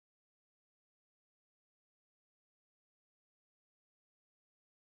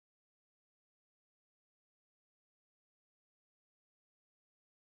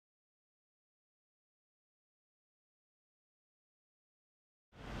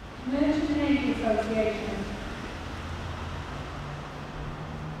Merchant Navy Association.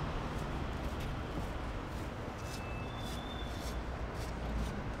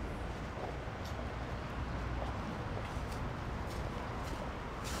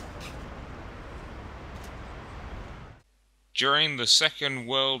 During the Second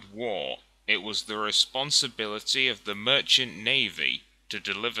World War, it was the responsibility of the Merchant Navy to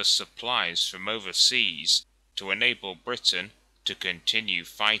deliver supplies from overseas to enable Britain to continue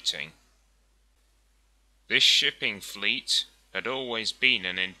fighting. This shipping fleet had always been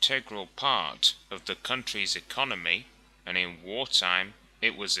an integral part of the country's economy, and in wartime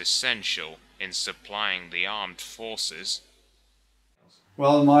it was essential in supplying the armed forces.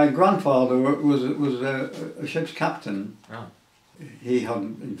 Well, my grandfather was a ship's captain. Oh. He had,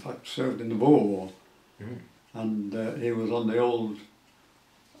 in fact, served in the Boer War, and he was on the old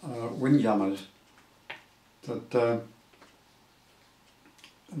windjammers. That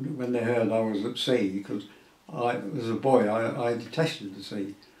when they heard I was at sea, because as a boy I detested the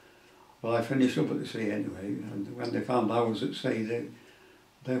sea. Well, I finished up at the sea anyway, and when they found I was at sea,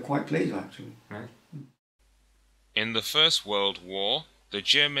 they were quite pleased actually. Right. In the First World War, the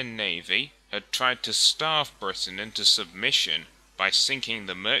German Navy had tried to starve Britain into submission by sinking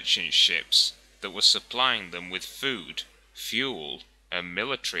the merchant ships that were supplying them with food, fuel, and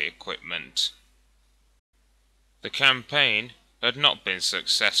military equipment. The campaign had not been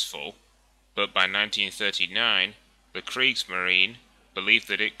successful, but by 1939 the Kriegsmarine believed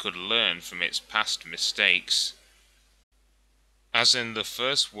that it could learn from its past mistakes. As in the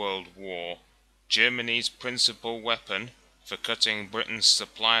First World War, Germany's principal weapon for cutting Britain's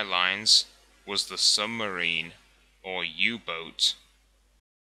supply lines was the submarine, or U-boat.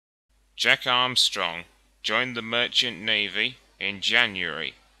 Jack Armstrong joined the Merchant Navy in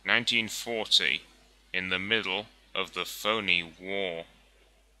January 1940 in the middle of the phony war.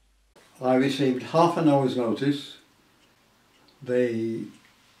 I received half an hour's notice. The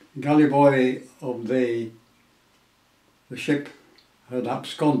galley boy of the ship had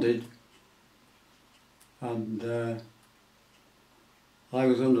absconded, and I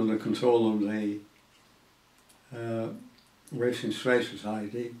was under the control of the Racing Stray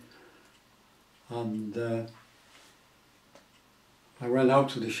Society, and I went out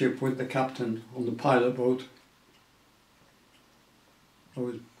to the ship with the captain on the pilot boat. I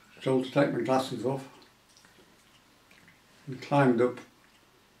was told to take my glasses off and climbed up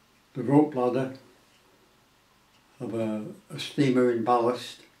the rope ladder of a steamer in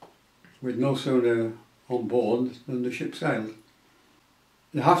ballast with no sooner on board than the ship sailed.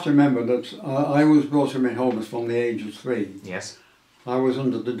 You have to remember that I was brought to my home from the age of 3. Yes. I was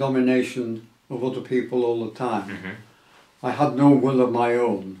under the domination of other people all the time. Mm-hmm. I had no will of my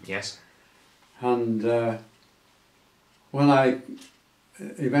own. Yes. And when I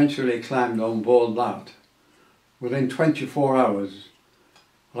eventually climbed on board that, within 24 hours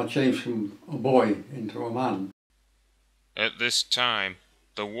I changed from a boy into a man. At this time,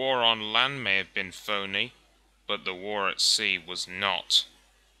 the war on land may have been phony, but the war at sea was not.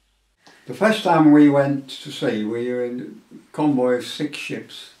 The first time we went to sea, we were in a convoy of 6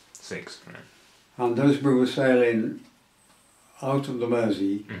 ships. 6, right. And as we were sailing out of the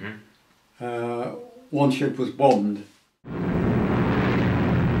Mersey, one ship was bombed.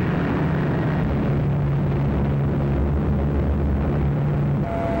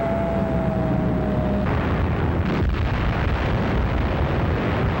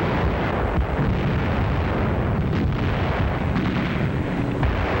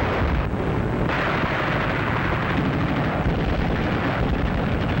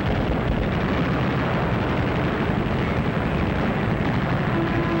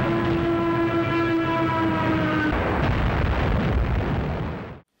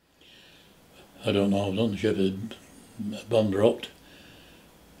 I don't know, I was on the ship, a bomb dropped.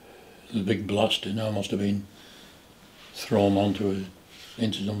 There was a big blast, and I must have been thrown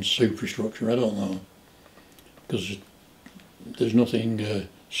into some superstructure, I don't know. Because there's nothing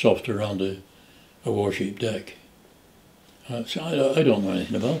soft around a warship deck. So I don't know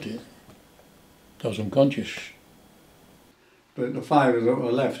anything about it. I was unconscious. But the 5 that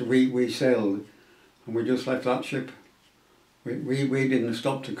were left, we sailed, and we just left that ship. We didn't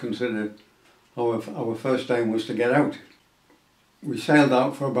stop to consider our first aim was to get out. We sailed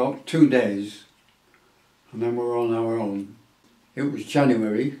out for about 2 days, and then we were on our own. It was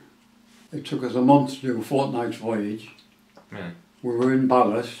January. It took us a month to do a fortnight's voyage. Yeah. We were in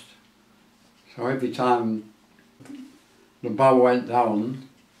ballast, so every time the bow went down,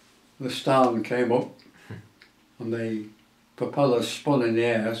 the stern came up, and the propeller spun in the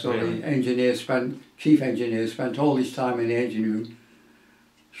air. So the chief engineer spent all his time in the engine room,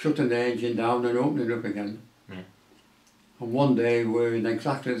 shutting the engine down and opening up again. Yeah. And one day we're in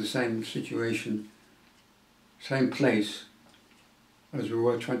exactly the same situation, same place as we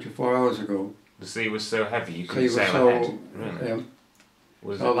were 24 hours ago. The sea was so heavy you Sea couldn't was sail so, ahead.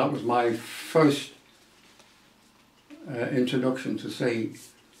 Really? So that was my first introduction to sea.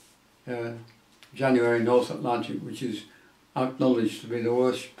 January North Atlantic, which is acknowledged to be the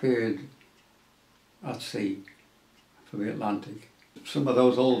worst period at sea for the Atlantic. Some of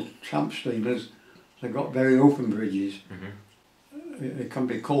those old tramp steamers, they've got very open bridges. It can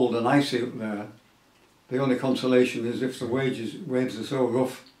be cold and icy up there. The only consolation is if the waves are so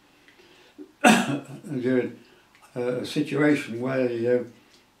rough and you're in a situation where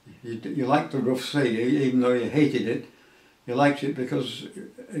you like the rough sea, even though you hated it, you liked it because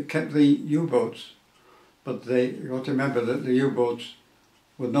it kept the U-boats. But you got to remember that the U-boats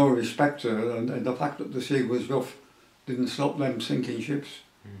were no respecter, and the fact that the sea was rough didn't stop them sinking ships.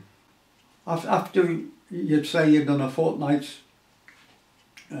 After you'd say you'd done a fortnight's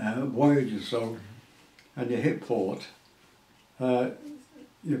voyage or so, and you hit port,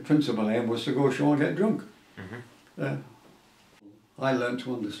 your principal aim was to go ashore and get drunk. I learned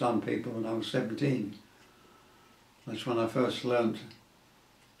to understand people when I was 17. That's when I first learned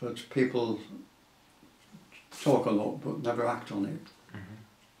that people talk a lot but never act on it.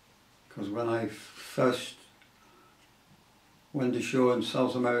 Because when I first went ashore in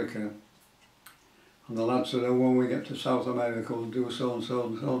South America, and the lad said, oh, when we get to South America we'll do so and so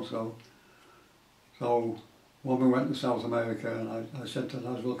and so and so. So when we went to South America, and I said to the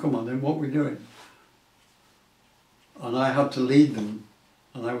lads, well, come on then, what are we doing? And I had to lead them,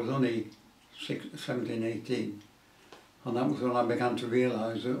 and I was only 17, 18. And that was when I began to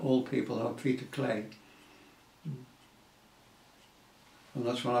realise that all people have feet of clay. And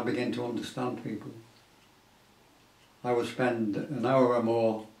that's when I began to understand people. I would spend an hour or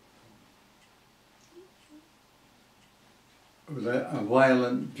more with a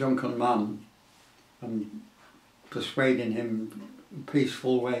violent, drunken man and persuading him in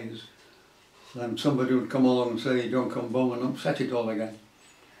peaceful ways. Then somebody would come along and say, don't come bum, and upset it all again.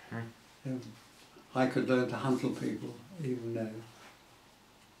 I could learn to handle people even now,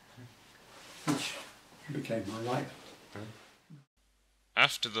 which became my life.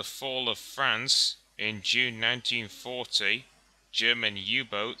 After the fall of France in June 1940, German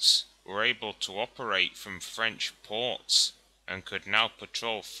U-boats were able to operate from French ports and could now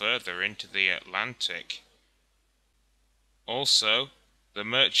patrol further into the Atlantic. Also, the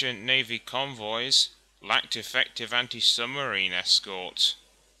merchant navy convoys lacked effective anti-submarine escort,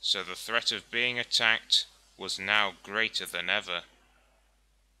 so the threat of being attacked was now greater than ever.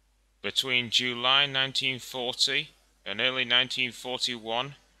 Between July 1940 and early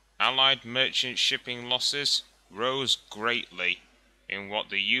 1941, Allied merchant shipping losses rose greatly in what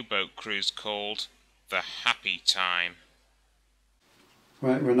the U-boat crews called the happy time.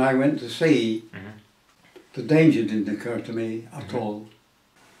 When I went to sea, the danger didn't occur to me at all.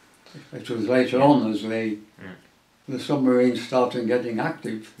 It was later on as the submarines started getting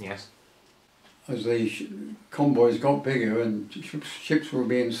active, as the convoys got bigger and ships were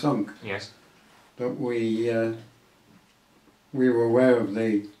being sunk, that we were aware of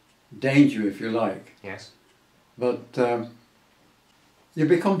the danger, if you like. But you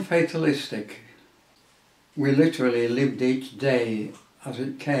become fatalistic. We literally lived each day as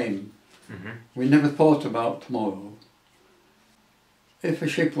it came. We never thought about tomorrow. If a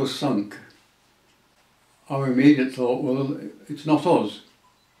ship was sunk, our immediate thought, well, it's not us.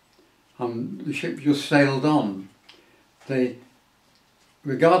 And the ship just sailed on.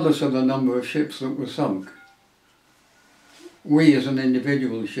 Regardless of the number of ships that were sunk, we as an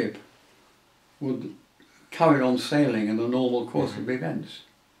individual ship would carry on sailing in a normal course of events.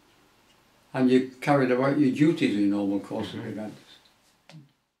 And you carried about your duties in a normal course of events.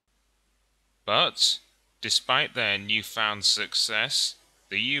 But, despite their newfound success,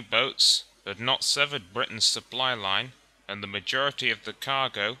 the U-boats had not severed Britain's supply line, and the majority of the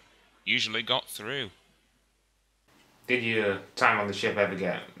cargo usually got through. Did your time on the ship ever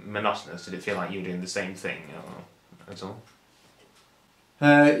get monotonous? Did it feel like you were doing the same thing at all?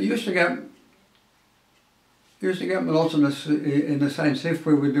 It used to get monotonous in a sense if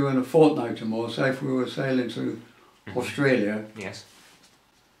we were doing a fortnight or more, say if we were sailing to Australia,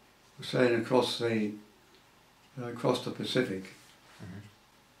 sailing across the Pacific.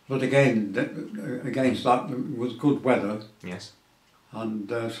 But again, against that was good weather. And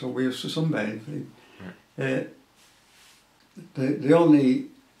so we used to sunbathe. The only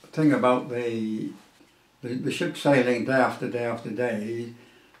thing about the ship sailing day after day after day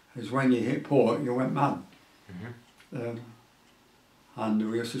is when you hit port, you went mad.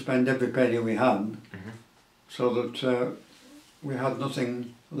 and we used to spend every penny we had, so that we had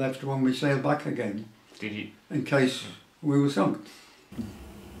nothing left when we sailed back again. Did you? In case we were sunk.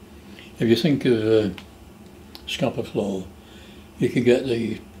 If you think of Scapa Flow, you could get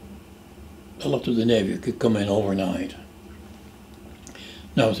a lot of the Navy could come in overnight.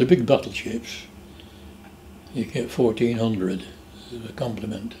 Now with the big battleships, you get 1,400 as a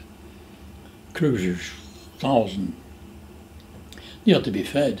complement. Cruisers, 1,000. You had to be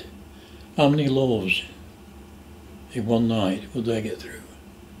fed. How many loaves in one night would they get through?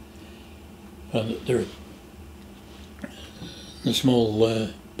 And they're the small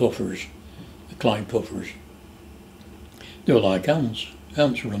puffers, the Clyde puffers. They were like ants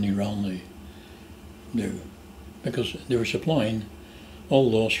running around because they were supplying all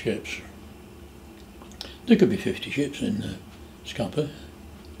those ships. There could be 50 ships in Scapa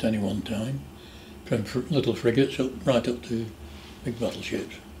at any one time, from little frigates right up to big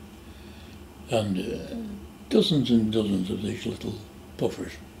battleships, and dozens and dozens of these little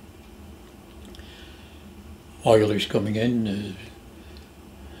puffers. Oil is coming in,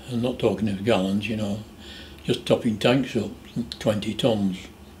 I'm not talking of gallons, you know, just topping tanks up, 20 tons,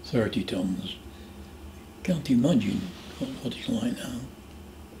 30 tons. Can't imagine what it's like now.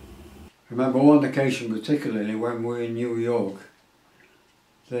 I remember one occasion particularly when we were in New York,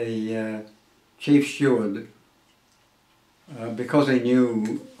 the chief steward, because he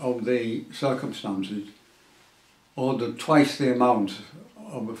knew of the circumstances, ordered twice the amount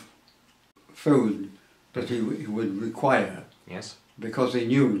of food that he would require. Yes. Because he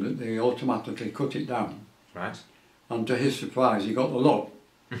knew that they automatically cut it down. Right. And to his surprise, he got a lot.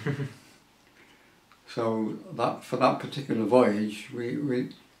 So that for that particular voyage, we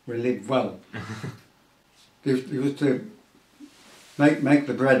lived well. They used to make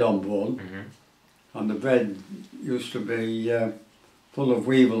the bread on board, and the bread used to be full of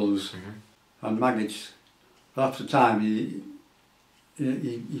weevils and maggots. After time, he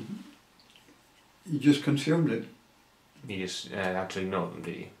just consumed it. You just had to ignore them,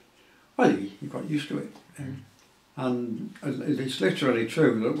 did you? Well, he got used to it. And it's literally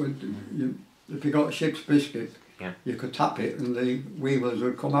true that if you got a ship's biscuit, you could tap it and the weevils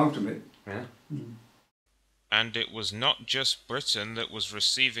would come out of it. Yeah. And it was not just Britain that was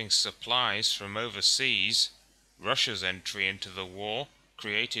receiving supplies from overseas. Russia's entry into the war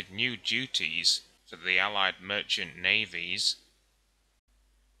created new duties for the Allied merchant navies.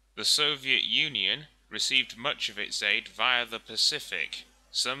 The Soviet Union received much of its aid via the Pacific,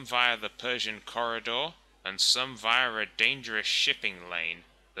 some via the Persian corridor, and some via a dangerous shipping lane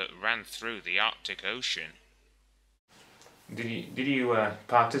that ran through the Arctic Ocean. Did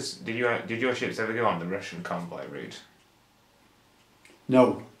your ships ever go on the Russian convoy route?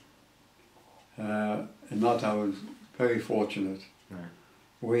 No. In that I was very fortunate. Right.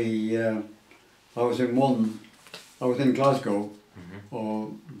 I was in Glasgow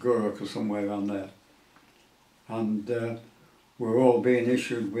or Gurk or somewhere around there, and we were all being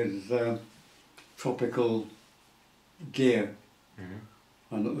issued with tropical gear,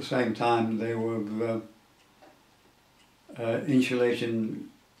 and at the same time they were insulating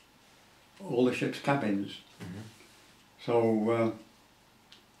all the ship's cabins. So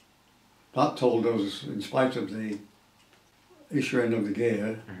that told us, in spite of the issuing of the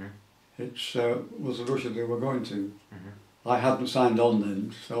gear, it was Russia they were going to. I hadn't signed on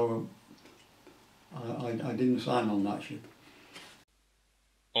then, so I didn't sign on that ship.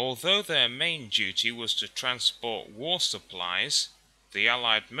 Although their main duty was to transport war supplies, the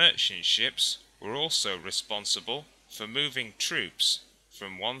Allied merchant ships were also responsible for moving troops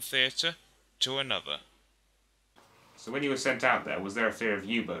from one theatre to another. So when you were sent out there, was there a fear of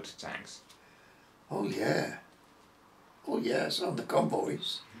U-boat attacks? Oh yeah. Oh yes, on the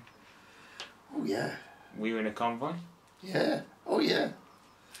convoys. Oh yeah. Were you in a convoy? Yeah. Oh yeah.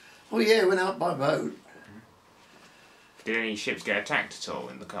 Oh yeah, went out by boat. Did any ships get attacked at all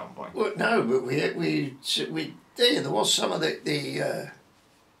in the convoy? Well, no, but there was some of the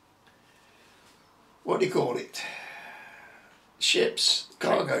what do you call it? Ships,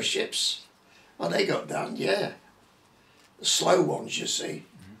 cargo ships. Oh, they got done, yeah. The slow ones, you see.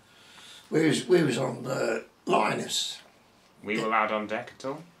 We was on the Linus. Were you allowed on deck at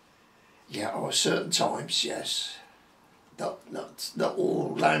all? Yeah, oh, certain times, yes. Not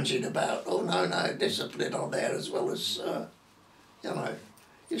all lounging about. Oh no, discipline on there as well as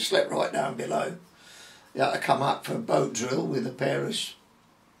you slept right down below. You had to come up for a boat drill with a pair of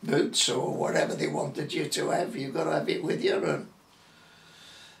boots or whatever they wanted you to have. You've got to have it with you, and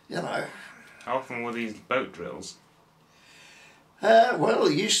How often were these boat drills? Well,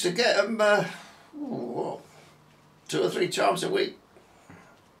 you used to get them 2 or 3 times a week.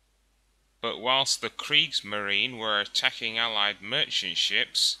 But whilst the Kriegsmarine were attacking Allied merchant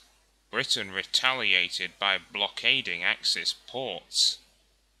ships, Britain retaliated by blockading Axis ports.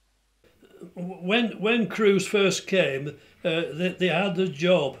 When crews first came, they had the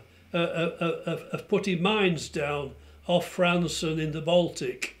job of putting mines down off France and in the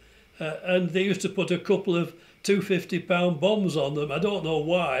Baltic, and they used to put a couple of 250-pound bombs on them. I don't know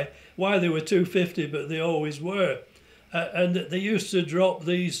why they were 250, but they always were. And they used to drop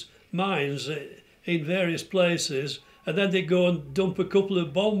these mines in various places, and then they'd go and dump a couple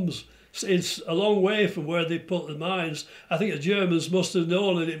of bombs. It's a long way from where they put the mines. I think the Germans must have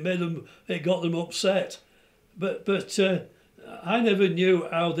known, and it got them upset. But I never knew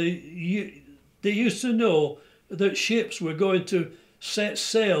how they used to know that ships were going to set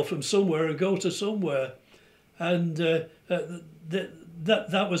sail from somewhere and go to somewhere, and that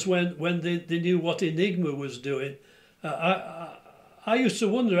was when they knew what Enigma was doing. I used to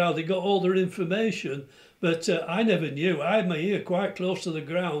wonder how they got all their information, but I never knew. I had my ear quite close to the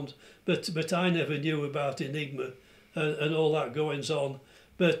ground, but I never knew about Enigma and all that goings on.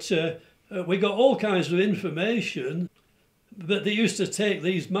 But we got all kinds of information, but they used to take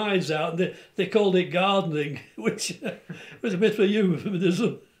these mines out and they called it gardening, which was a bit of a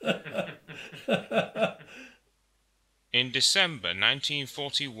euphemism. In December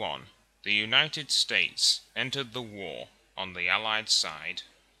 1941, the United States entered the war on the Allied side.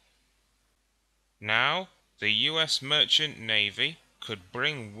 Now, the US Merchant Navy could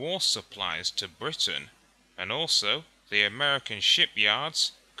bring war supplies to Britain, and also the American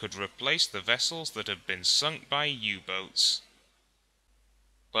shipyards could replace the vessels that had been sunk by U-boats.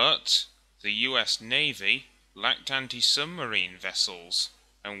 But the US Navy lacked anti-submarine vessels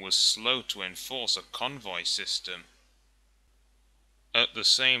and was slow to enforce a convoy system. At the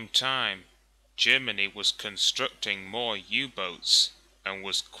same time, Germany was constructing more U-boats and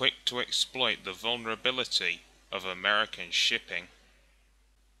was quick to exploit the vulnerability of American shipping.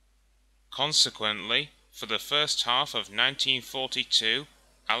 Consequently, for the first half of 1942,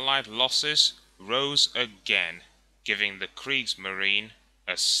 Allied losses rose again, giving the Kriegsmarine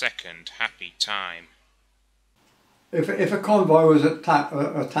a second happy time. If a convoy was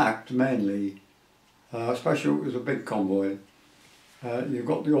attacked mainly, especially if it was a big convoy, you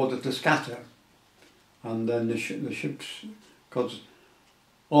got the order to scatter, and then the ships, because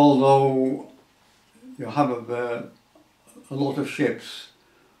although you have a lot of ships,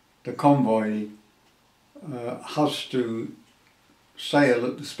 the convoy has to sail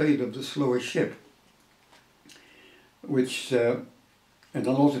at the speed of the slowest ship, which in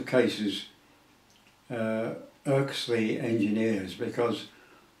a lot of cases irks the engineers, because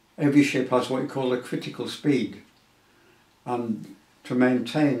every ship has what you call a critical speed, and to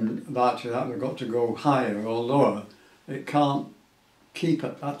maintain that you have got to go higher or lower. It can't keep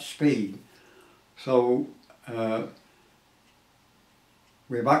at that speed. So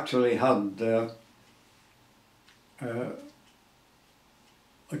we've actually had a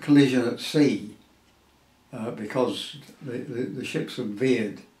collision at sea because the ships have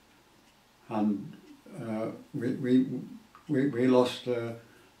veered, and we lost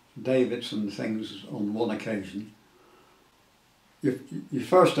davits and things on one occasion. Your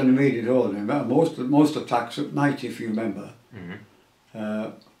first and immediate order, most attacks at night, if you remember,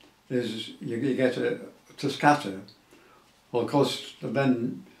 is you get to scatter. Well, of course,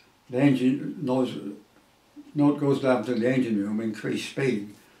 then the engine note goes down to the engine room, increase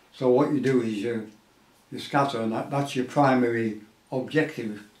speed. So what you do is you scatter, and that's your primary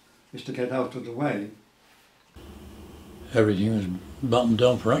objective, is to get out of the way. Everything was buttoned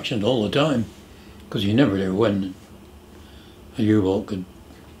down for action all the time, because you never knew when a U-boat could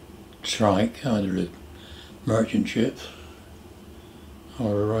strike either a merchant ship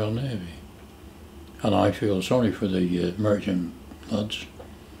or a Royal Navy. And I feel sorry for the merchant lads,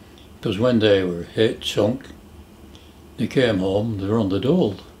 because when they were hit, sunk, they came home, they were on the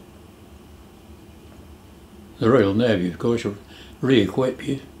dole. The Royal Navy, of course, would re-equip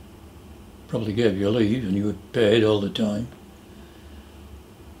you, probably gave you leave, and you were paid all the time.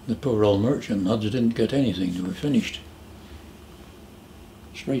 The poor old merchant lads didn't get anything, they were finished.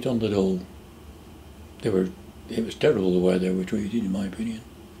 Straight on the dole. It was terrible the way they were treated, in my opinion.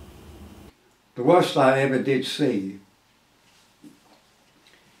 The worst I ever did see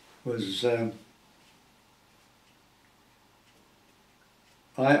was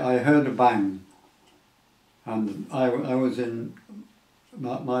I heard a bang, and I was in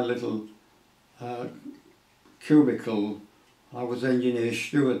my little cubicle. I was engineer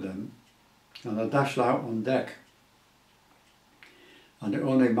steward then, and I dashed out on deck, and it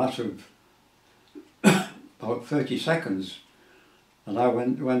only a matter of about 30 seconds And I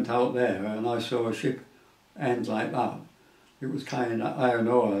went out there and I saw a ship end like that. It was carrying iron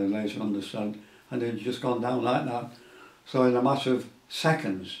ore, I later understood, and it had just gone down like that. So in a matter of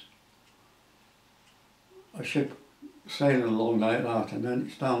seconds, a ship sailing along like that, and then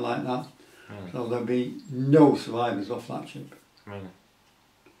it's down like that. Really? So there'll be no survivors off that ship. Really?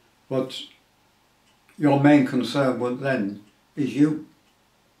 But your main concern then is you,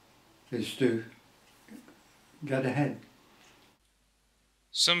 is to get ahead.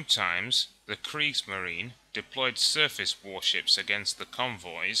 Sometimes the Kriegsmarine deployed surface warships against the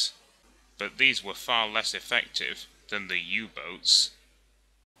convoys, but these were far less effective than the U-boats.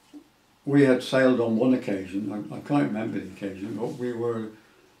 We had sailed on one occasion, I can't remember the occasion, but we were,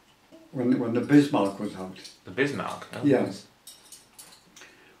 when the Bismarck was out. The Bismarck? Oh, Yeah. yes.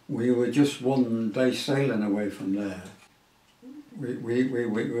 We were just one day sailing away from there. We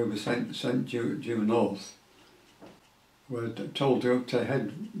were sent due north. We were told to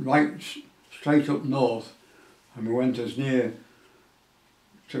head right straight up north, and we went as near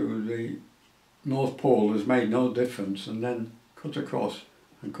to the North Pole as made no difference, and then cut across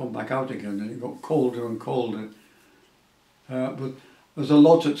and come back out again, and it got colder and colder. But there's a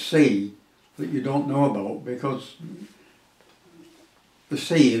lot at sea that you don't know about, because the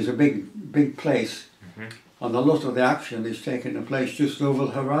sea is a big place, and a lot of the action is taking place just over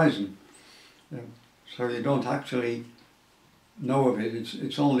the horizon. So you don't actually know of it,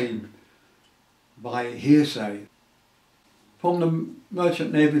 it's only by hearsay. From the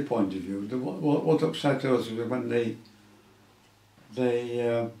Merchant Navy point of view, what upset us was when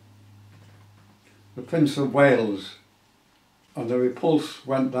the Prince of Wales and the Repulse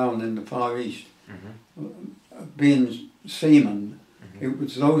went down in the Far East. Being seamen, it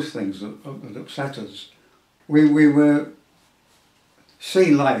was those things that upset us. We were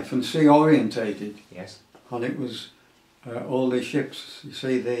sea life and sea orientated. Yes. And it was all the ships. You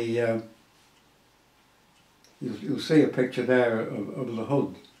see the you'll see a picture there of the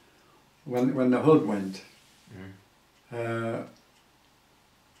hood when the hood went. And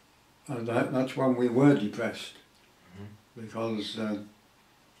that's when we were depressed, because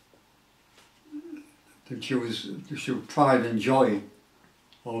she was pride and joy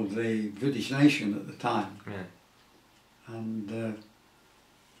of the British nation at the time. Yeah. And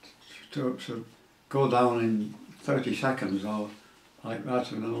to go down in 30 seconds or like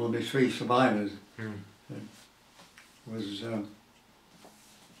that, and only 3 survivors, was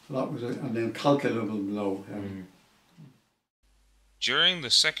that was an incalculable blow. During the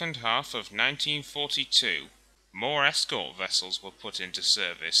second half of 1942, more escort vessels were put into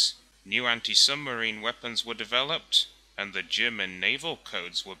service, new anti-submarine weapons were developed, and the German naval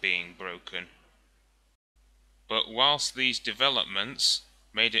codes were being broken. But whilst these developments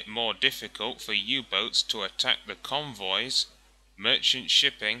made it more difficult for U-boats to attack the convoys, merchant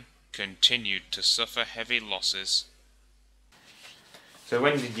shipping continued to suffer heavy losses. So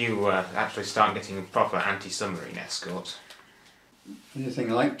when did you actually start getting a proper anti-submarine escort?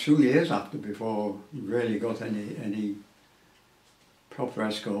 Anything like 2 years after, before we really got any proper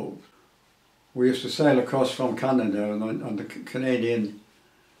escort. We used to sail across from Canada, and the Canadian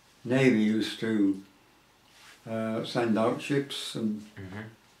Navy used to send out ships, and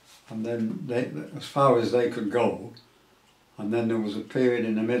then as far as they could go, and then there was a period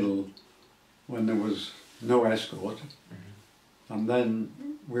in the middle when there was no escort, and then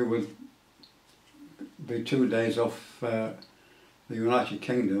we would be 2 days off the United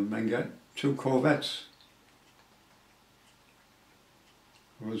Kingdom and get 2 corvettes.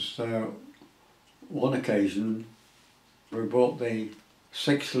 There was one occasion we brought the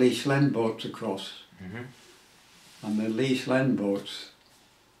 6 Lease Len boats across, and the Lease Len boats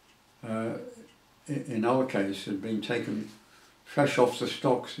in our case had been taken fresh off the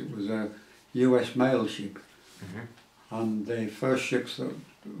stocks. It was a US mail ship, and the first ships that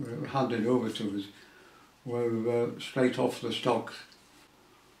were handed over to us were straight off the stocks.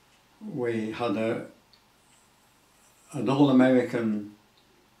 We had an all-American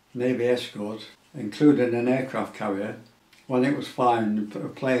Navy escort, including an aircraft carrier, when it was flying, put a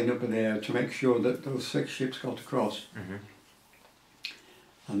plane up in the air to make sure that those 6 ships got across.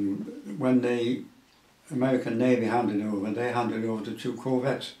 And when the American Navy handed over, they handed over the 2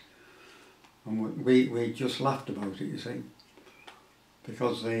 corvettes. And we just laughed about it, you see,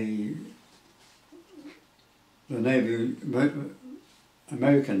 because the Navy,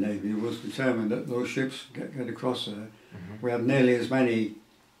 American Navy, was determined that those ships get across there. We had nearly as many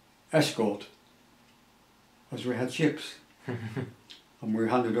escort as we had ships, and we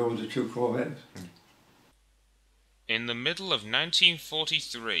handed over the 2 corvettes. In the middle of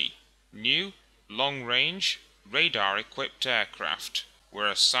 1943, new, long-range, radar-equipped aircraft were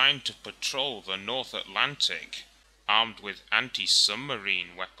assigned to patrol the North Atlantic, armed with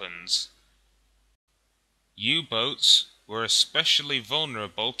anti-submarine weapons. U-boats were especially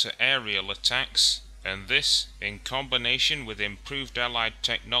vulnerable to aerial attacks, and this, in combination with improved Allied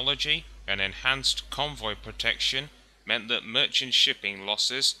technology and enhanced convoy protection, meant that merchant shipping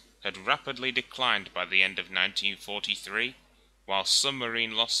losses had rapidly declined by the end of 1943, while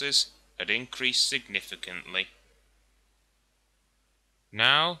submarine losses had increased significantly.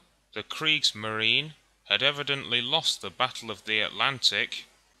 Now, the Kriegsmarine had evidently lost the Battle of the Atlantic,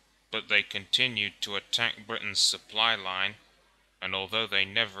 but they continued to attack Britain's supply line, and although they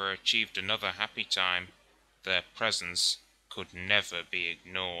never achieved another happy time, their presence could never be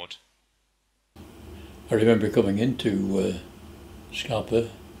ignored. I remember coming into Scapa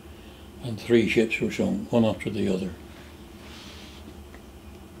and 3 ships were sunk, one after the other.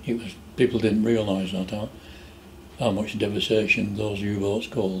 People didn't realise that, how much devastation those U-boats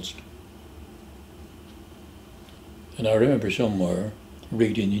caused. And I remember somewhere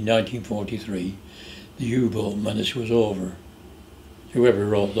reading in 1943 the U-boat menace was over. Whoever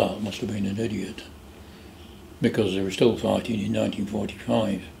wrote that must have been an idiot, because they were still fighting in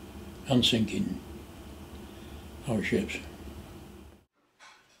 1945 and sinking our ships.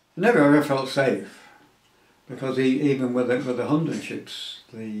 I never ever felt safe, because even with the 100 ships,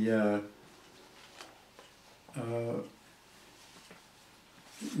 you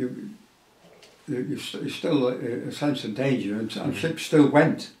still a sense of danger, and ships still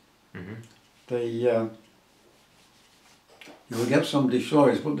went. You will get some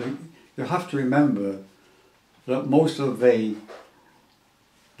destroyers, but you have to remember that most of the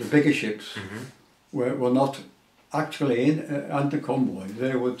bigger ships were not actually in anti-convoy.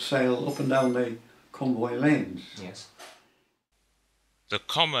 They would sail up and down the convoy lanes. Yes. The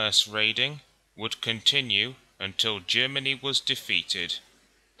commerce raiding would continue until Germany was defeated,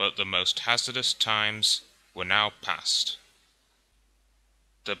 but the most hazardous times were now past.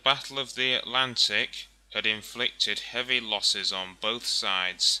 The Battle of the Atlantic had inflicted heavy losses on both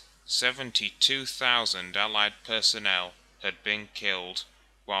sides. 72,000 Allied personnel had been killed,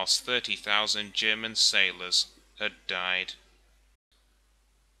 whilst 30,000 German sailors had died.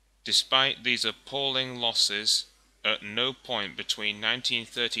 Despite these appalling losses, at no point between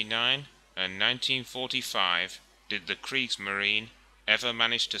 1939 and 1945 did the Kriegsmarine ever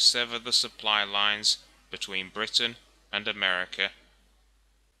manage to sever the supply lines between Britain and America.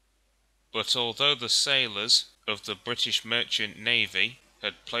 But although the sailors of the British Merchant Navy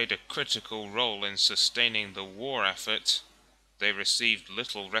had played a critical role in sustaining the war effort, they received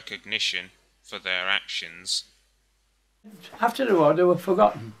little recognition for their actions. After the war, they were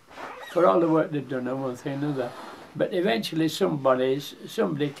forgotten for all the work they'd done and one thing and another. But eventually somebody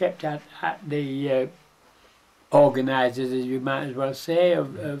kept at the organisers, as you might as well say,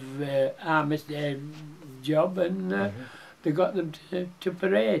 of Army's job, and they got them to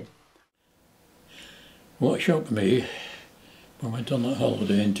parade. What shocked me, when I went on that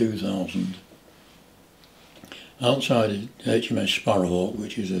holiday in 2000, outside HMS Sparrowhawk,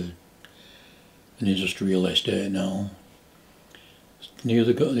 which is an industrial estate now, near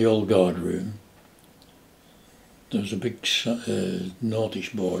the old guard room, there was a big notice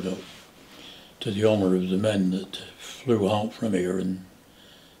board up to the honour of the men that flew out from here and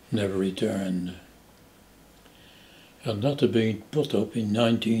never returned. And that had been put up in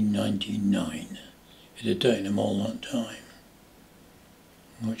 1999. It had taken them all that time,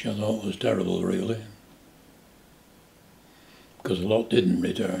 which I thought was terrible, really, because a lot didn't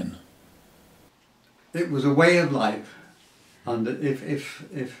return. It was a way of life, and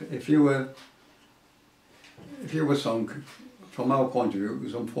if you were sunk, from our point of view, it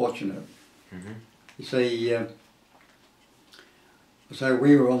was unfortunate. You see, so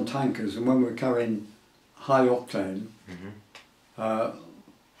we were on tankers, and when we were carrying high octane,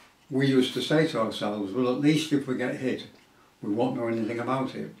 we used to say to ourselves, well, at least if we get hit, we won't know anything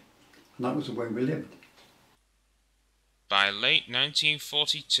about it. And that was the way we lived. By late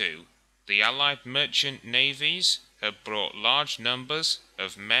 1942, the Allied merchant navies had brought large numbers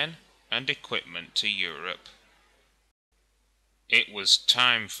of men and equipment to Europe. It was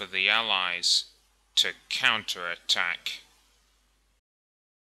time for the Allies to counterattack.